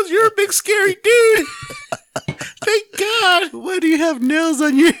 She goes, "You're a big scary dude." Thank God. why do you have nails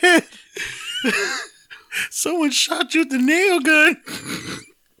on your head? Someone shot you with the nail gun.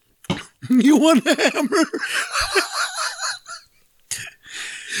 You want a hammer?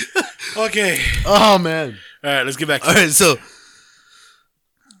 Okay. Oh man! All right, let's get back to All right, so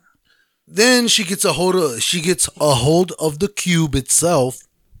Then she gets a hold of the cube itself,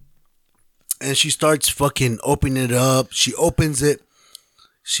 and she starts fucking opening it up. She opens it.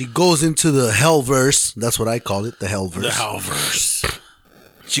 She goes into the Hellverse. That's what I call it, the Hellverse. The Hellverse.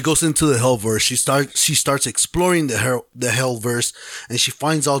 She goes into the Hellverse. She starts exploring the Hellverse, and she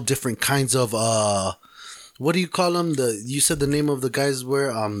finds all different kinds of what do you call them? You said the name of the guys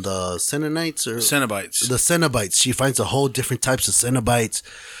were the Cenobites or Cenobites. The Cenobites. She finds a whole different types of Cenobites.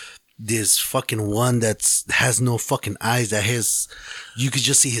 This fucking one that's has no fucking eyes. That has, you could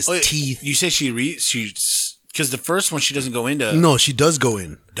just see his teeth. You say she's because the first one she doesn't go into. No, she does go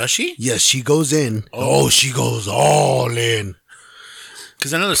in. Does she? Yes, she goes in. Oh, she goes all in.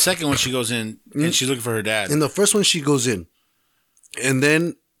 Because I know the second one she goes in and she's looking for her dad. In the first one, she goes in, and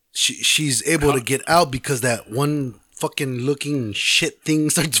then she's able to get out because that one fucking looking shit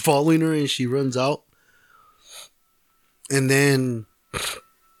thing starts following her, and she runs out. And then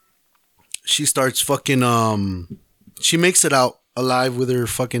she starts fucking she makes it out alive with her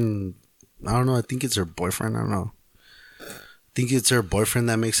fucking, I don't know, I think it's her boyfriend. I don't know. I think it's her boyfriend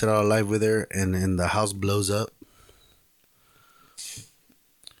that makes it out alive with her, and the house blows up.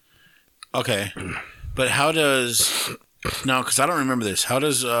 Okay. But how does... No, because I don't remember this. How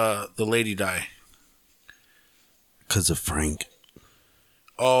does the lady die? Because of Frank.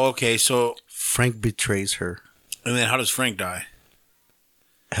 Oh, okay. So... Frank betrays her. And then how does Frank die?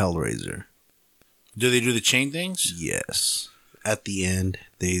 Hellraiser. Do they do the chain things? Yes. At the end,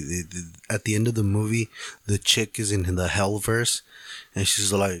 they at the end of the movie, the chick is in the Hellverse, and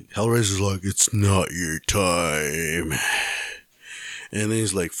she's like, Hellraiser's like, it's not your time. And then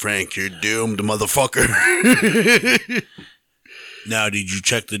he's like, Frank, you're doomed, motherfucker. Now, did you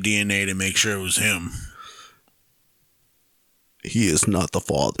check the DNA to make sure it was him? He is not the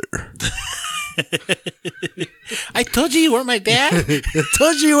father. I told you weren't my dad. I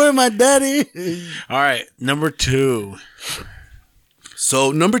told you were my daddy. All right, number 2.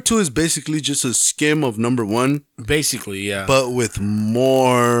 So number 2 is basically just a skim of number 1. Basically, yeah. But with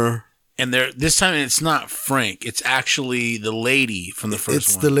more. And this time it's not Frank. It's actually the lady from the first one.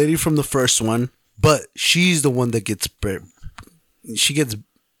 It's the lady from the first one, but she's the one that gets she gets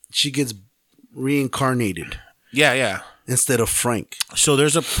reincarnated. Yeah, yeah. Instead of Frank. So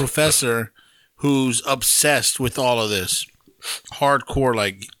there's a professor who's obsessed with all of this. Hardcore,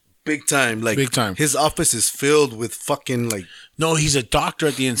 like... Big time. Like, big time. His office is filled with fucking, like... No, he's a doctor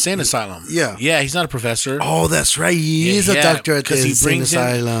at the insane asylum. Yeah. Yeah, he's not a professor. Oh, that's right. He is a doctor at the insane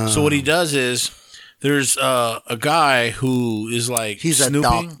asylum. So what he does is, there's a guy who is like he's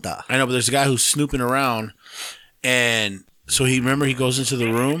snooping. a doctor. I know, but there's a guy who's snooping around. And so he goes into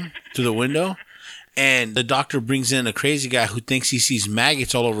the room, through the window. And the doctor brings in a crazy guy who thinks he sees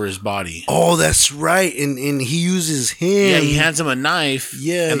maggots all over his body. Oh, that's right. And he uses him. Yeah, he hands him a knife.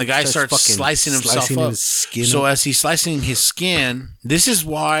 Yeah. And the guy starts slicing himself up. His skin so up. as he's slicing his skin, this is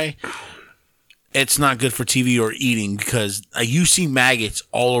why it's not good for TV or eating, because you see maggots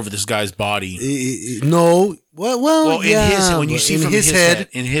all over this guy's body. No. Well, yeah. When you see from his head,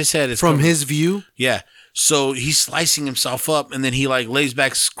 in his head, it's from his view. Yeah. So he's slicing himself up, and then he like lays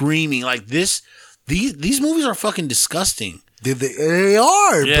back screaming like this. These movies are fucking disgusting. They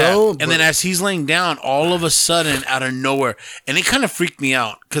are, yeah. bro. And then as he's laying down, all of a sudden, out of nowhere, and it kind of freaked me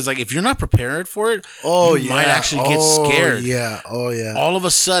out because, like, if you're not prepared for it, you might actually get scared. Yeah. Oh yeah. All of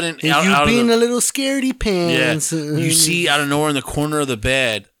a sudden, you being a little scaredy pants. Yeah, you see out of nowhere in the corner of the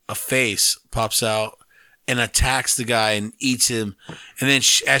bed, a face pops out and attacks the guy and eats him. And then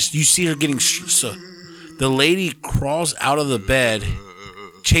as you see her getting, so the lady crawls out of the bed,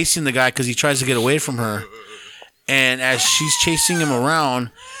 chasing the guy because he tries to get away from her. And as she's chasing him around,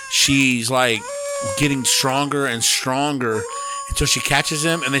 she's like getting stronger and stronger until she catches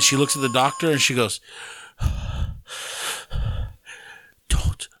him. And then she looks at the doctor and she goes,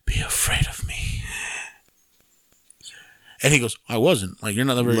 "Don't be afraid of me." And he goes, "I wasn't. Like, you're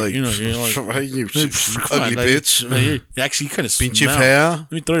not very, like, you're like, you ugly like, bitch. Actually, you kind of Pinche smell. fea.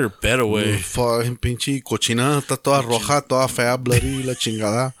 Let me throw your bed away." Pinche cochina, está toda roja, toda fea, bloody, la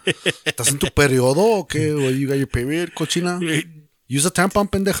chingada. ¿Estás en tu periodo o qué? Well, you got your period, cochina? Use a tampon,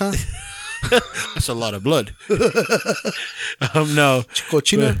 pendeja. That's a lot of blood. No.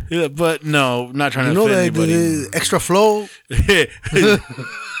 Cochina. But no, not trying to know offend that anybody. Extra flow.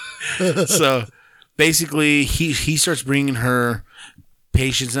 So basically, he starts bringing her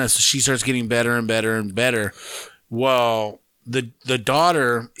patients, and so she starts getting better and better and better. Well, the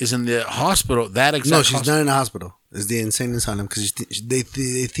daughter is in the hospital. No, she's not in the hospital. It's the insane asylum because they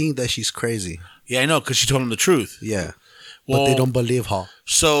think that she's crazy. Yeah, I know, because she told him the truth. Yeah, Well, but they don't believe her.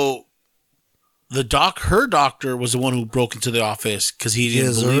 So her doctor was the one who broke into the office because he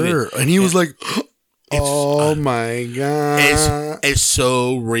didn't Yes, believe sir. it. And he was like, "Oh my god!" It's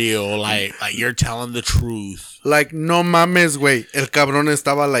so real. Like you're telling the truth. Like, no mames, güey. El cabrón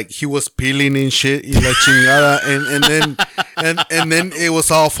estaba like, he was peeling and shit. Y la chingada. And then it was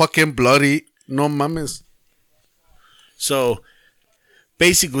all fucking bloody. No mames. So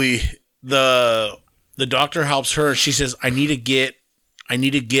basically, the doctor helps her. She says, I need to get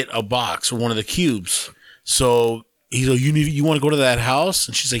a box or one of the cubes. So he's like, you want to go to that house?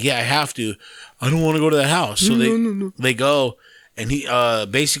 And she's like, yeah, I have to. I don't want to go to that house. So they go. And he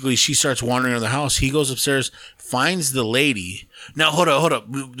basically she starts wandering around the house. He goes upstairs, finds the lady. Now hold up.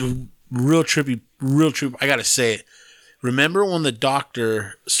 Real trippy. I gotta say it. Remember when the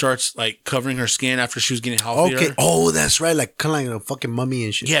doctor starts like covering her skin after she was getting healthier? Okay. Oh, that's right. Like kind of like a fucking mummy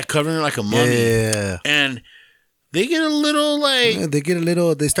and shit. Yeah, covering her like a mummy. Yeah. And they get a little like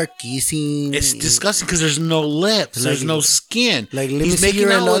they start kissing. it's disgusting because there's no lips, there's no skin. Like, let me see your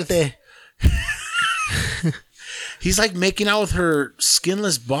elote. He's like making out with her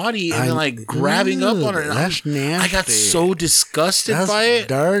skinless body and then like grabbing up on her. And That's nasty. I got so disgusted by it.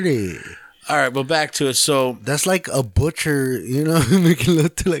 Dirty. All right, but back to it. So That's like a butcher, making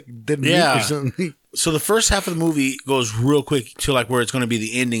love to like dead meat or something. the first half of the movie goes real quick to like where it's going to be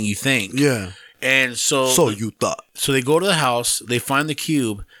the ending. You think? Yeah. And so You thought. So they go to the house. They find the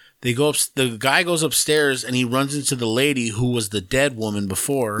cube. They go up. The guy goes upstairs and he runs into the lady who was the dead woman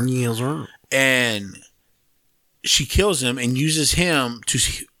before. Yes, sir. And she kills him and uses him to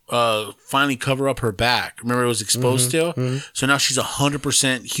finally cover up her back. Remember, it was exposed still. So now she's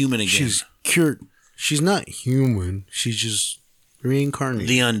 100% human again. She's cured. She's not human. She's just reincarnated.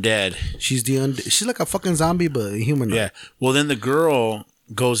 the undead. She's she's like a fucking zombie, but a human. Yeah. Well, then the girl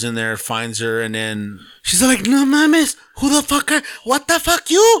goes in there, finds her, and then She's like, no mames, who the fuck what the fuck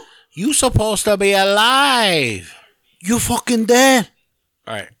you? you supposed to be alive. You fucking dead.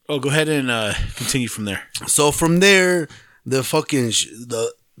 All right. Oh, go ahead and continue from there. So from there, the fucking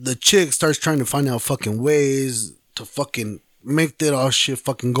the chick starts trying to find out fucking ways to fucking make that all shit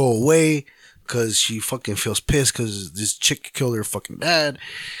fucking go away, because she fucking feels pissed because this chick killed her fucking dad.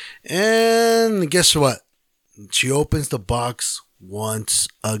 And guess what? She opens the box once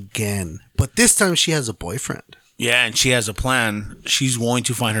again, but this time she has a boyfriend. Yeah, and she has a plan. She's going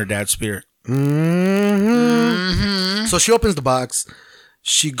to find her dad's spirit. So she opens the box.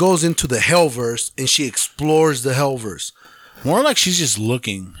 She goes into the Hellverse and she explores the Hellverse. More like she's just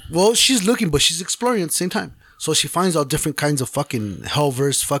looking. Well, she's looking, but she's exploring at the same time. So she finds out different kinds of fucking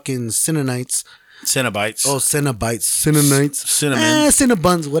Hellverse, fucking Cenobites. Cenobites. Oh, Cenobites, Cenobites. Cinnamon.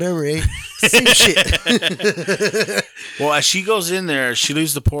 Cinnabuns, whatever, eh? Same shit. Well, as she goes in there, she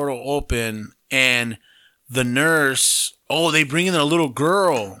leaves the portal open, and the nurse. Oh, they bring in a little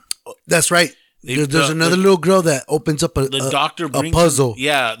girl. That's right. There's another little girl that opens up The doctor brings a puzzle.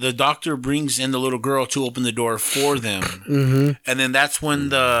 The doctor brings in the little girl to open the door for them, and then that's when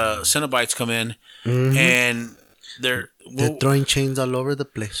the Cenobites come in, and they're throwing chains all over the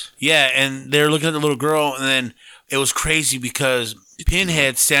place. Yeah, and they're looking at the little girl, and then it was crazy because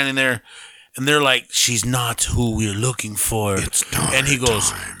Pinhead's standing there, and they're like, "She's not who we're looking for." And he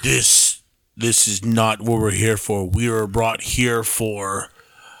goes, "This is not what we're here for. We were brought here for."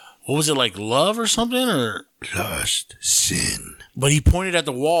 What was it, like love or something, or Lust, sin. But he pointed at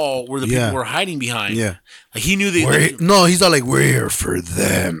the wall where the people were hiding behind. Yeah, like he knew they. No, he's not like, we're here for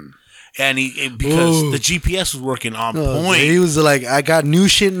them. And because the GPS was working on point. He was like, I got new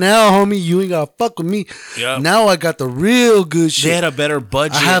shit now, homie. You ain't gotta fuck with me. Yep. Now I got the real good shit. They had a better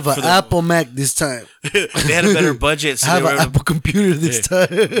budget. I have an Apple Mac this time. They had a better budget. So I have an Apple computer this time.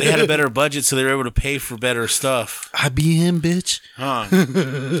 They had a better budget, so they were able to pay for better stuff. IBM, bitch.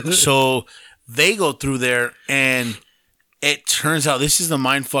 So they go through there, and it turns out this is the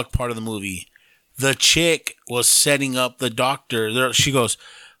mindfuck part of the movie. The chick was setting up the doctor. There, she goes.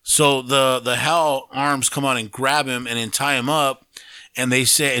 So the hell arms come on and grab him and then tie him up, and they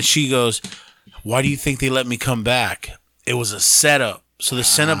say, and she goes, "Why do you think they let me come back? It was a setup." So the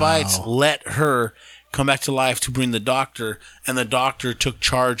Cenobites let her come back to life to bring the doctor, and the doctor took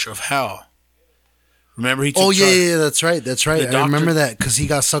charge of hell. Remember, he took charge. Yeah, that's right. I remember that because he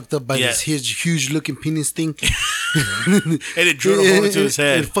got sucked up by this huge looking penis thing. And it drilled a hole into his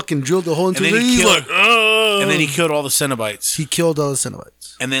head. It fucking drilled a hole into his head. head. And then he killed all the Cenobites. He killed all the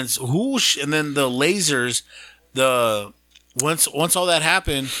Cenobites. And then and then the lasers, once all that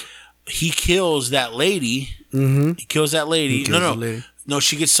happened, he kills that lady. Mm-hmm. He kills that lady. No,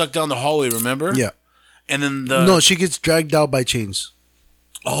 she gets sucked down the hallway. Remember? Yeah. And then no, she gets dragged out by chains.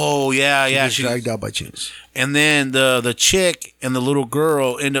 Oh yeah, She yeah. gets dragged out by chains. And then the chick and the little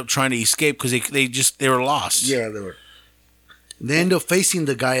girl end up trying to escape because they were lost. Yeah, they were. They end up facing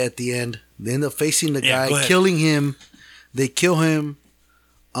the guy at the end. They end up facing the Yeah, go guy, ahead. killing him. They kill him.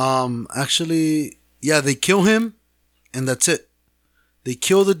 Actually, yeah, they kill him, and that's it. They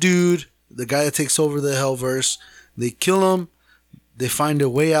kill the dude, the guy that takes over the Hellverse. They kill him. They find a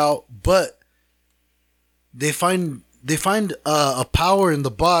way out, but they find a power in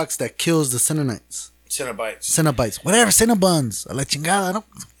the box that kills the Cenobites. Cenobites. Whatever, Cenobuns. A la chingada. No,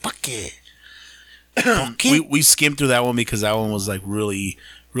 fuck it. We skimmed through that one because that one was like really,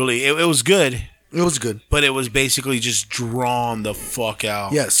 really. It was good, It was good. but it was basically just drawn the fuck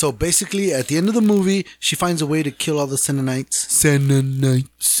out. Yeah, so basically, at the end of the movie, she finds a way to kill all the Cenobites.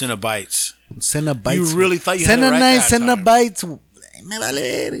 Cenobites. Cenobites. You really thought you had it right that time. Cenobites. Me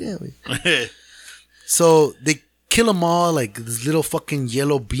vale verga, güey. So they kill them all. Like this little fucking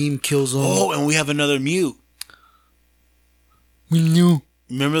yellow beam kills them. Oh, and we have another mute. We knew.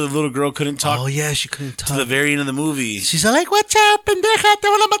 Remember the little girl couldn't talk Oh yeah, she couldn't to talk. the very end of the movie. She's like, "Watch out, pendeja, te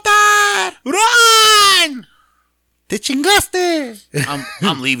van a matar. Run! Te chingaste."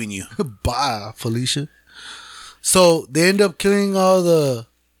 I'm leaving you. Bye, Felicia. So they end up killing all the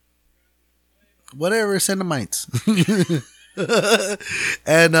whatever Cenobites.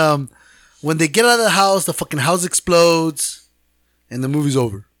 And when they get out of the house, the fucking house explodes, and the movie's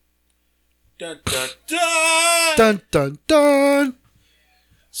over. Dun, dun, dun. Dun dun dun.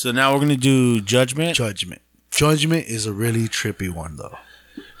 So now we're gonna do Judgment. Judgment. Judgment is a really trippy one, though.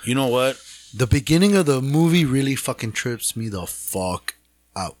 You know what? The beginning of the movie really fucking trips me the fuck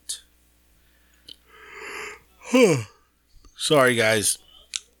out. Sorry, guys.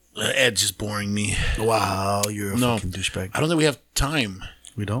 Ed's just boring me. Wow, you're a No. fucking douchebag. I don't think we have time.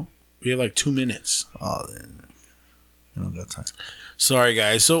 We don't? We have like 2 minutes. Oh, then. We don't got time. Sorry,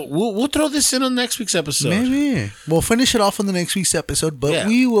 guys. So we'll throw this in on next week's episode. Maybe. We'll finish it off on the next week's episode, but Yeah.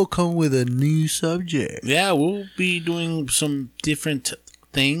 we will come with a new subject. Yeah, we'll be doing some different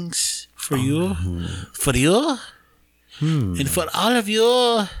things for you. For you. And for all of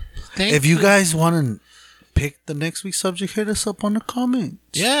you. Thank If you guys want to pick the next week's subject, hit us up on the comments.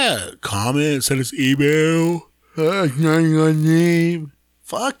 Yeah. Comment, send us email. It's not your name.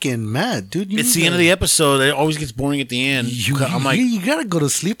 Fucking mad, dude. It's the end of the episode. It always gets boring at the end. I'm like, you gotta go to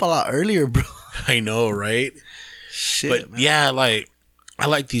sleep a lot earlier, bro. I know, right? Shit, But man. yeah, like I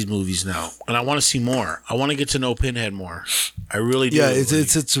like these movies now, and I want to see more. I want to get to know Pinhead more. I really do. Yeah, Like,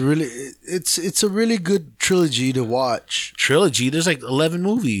 it's a really good trilogy to watch. trilogy. There's like 11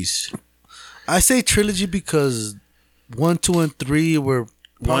 movies. I say trilogy because 1, 2, and 3 were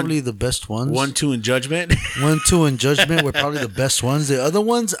probably the best ones. 1, 2, and Judgment. 1, 2, and Judgment were probably the best ones. The other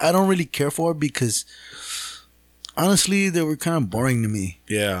ones I don't really care for because honestly they were kind of boring to me.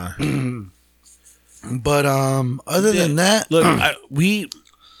 Yeah. But other than that, Look, we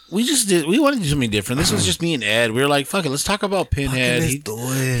wanted to do something different. This was just me and Ed. We were like, fuck it, let's talk about Pinhead. let's do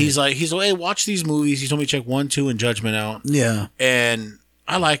it. He's like, hey, watch these movies. He told me to check 1, 2, and Judgment out. yeah. And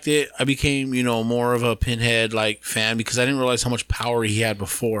I liked it. I became, more of a Pinhead like fan because I didn't realize how much power he had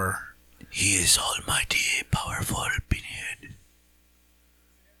before. He is almighty, powerful Pinhead.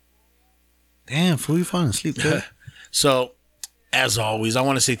 Damn, fool, you falling asleep, kid. So, as always, I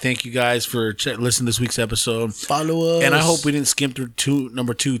want to say thank you guys for listening to this week's episode. Follow us. And I hope we didn't skim through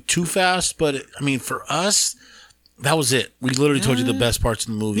number two too fast. But, for us, that was it. We literally told you the best parts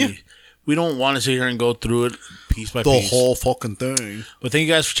of the movie. Yeah. We don't want to sit here and go through it piece by the piece. whole fucking thing. But thank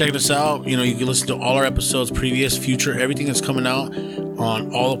you guys for checking us out. You can listen to all our episodes, previous, future, everything that's coming out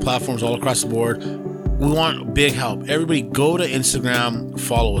on all the platforms all across the board. We want big help. Everybody go to Instagram,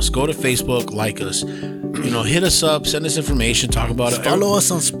 follow us. Go to Facebook, like us. Hit us up, send us information, talk about it. Follow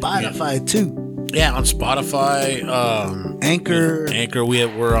us on Spotify too. Yeah, on Spotify, Anchor. Anchor.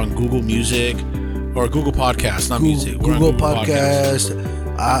 We're on Google Music or Google Podcasts, not music. We're on Google Podcast.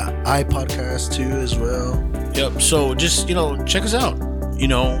 iPodcast too as well. Yep. So just check us out.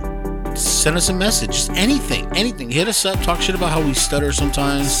 Send us a message. Just anything. Hit us up. Talk shit about how we stutter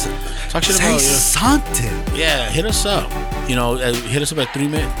sometimes. Talk shit Say about something. yeah. Hit us up. Hit us up at 3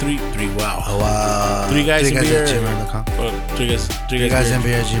 minutes. Three. Wow. Oh, wow. Three guys in beer. at gmail.com. Three guys. Three guys in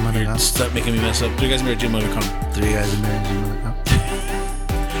beer at gmail.com. Stop making me mess up. 3 guys in beer at gmail.com. 3 guys in beer at gmail.com.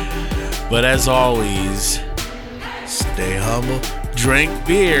 But as always, Stay humble. drink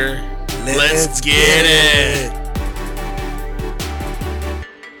beer. Let's get it.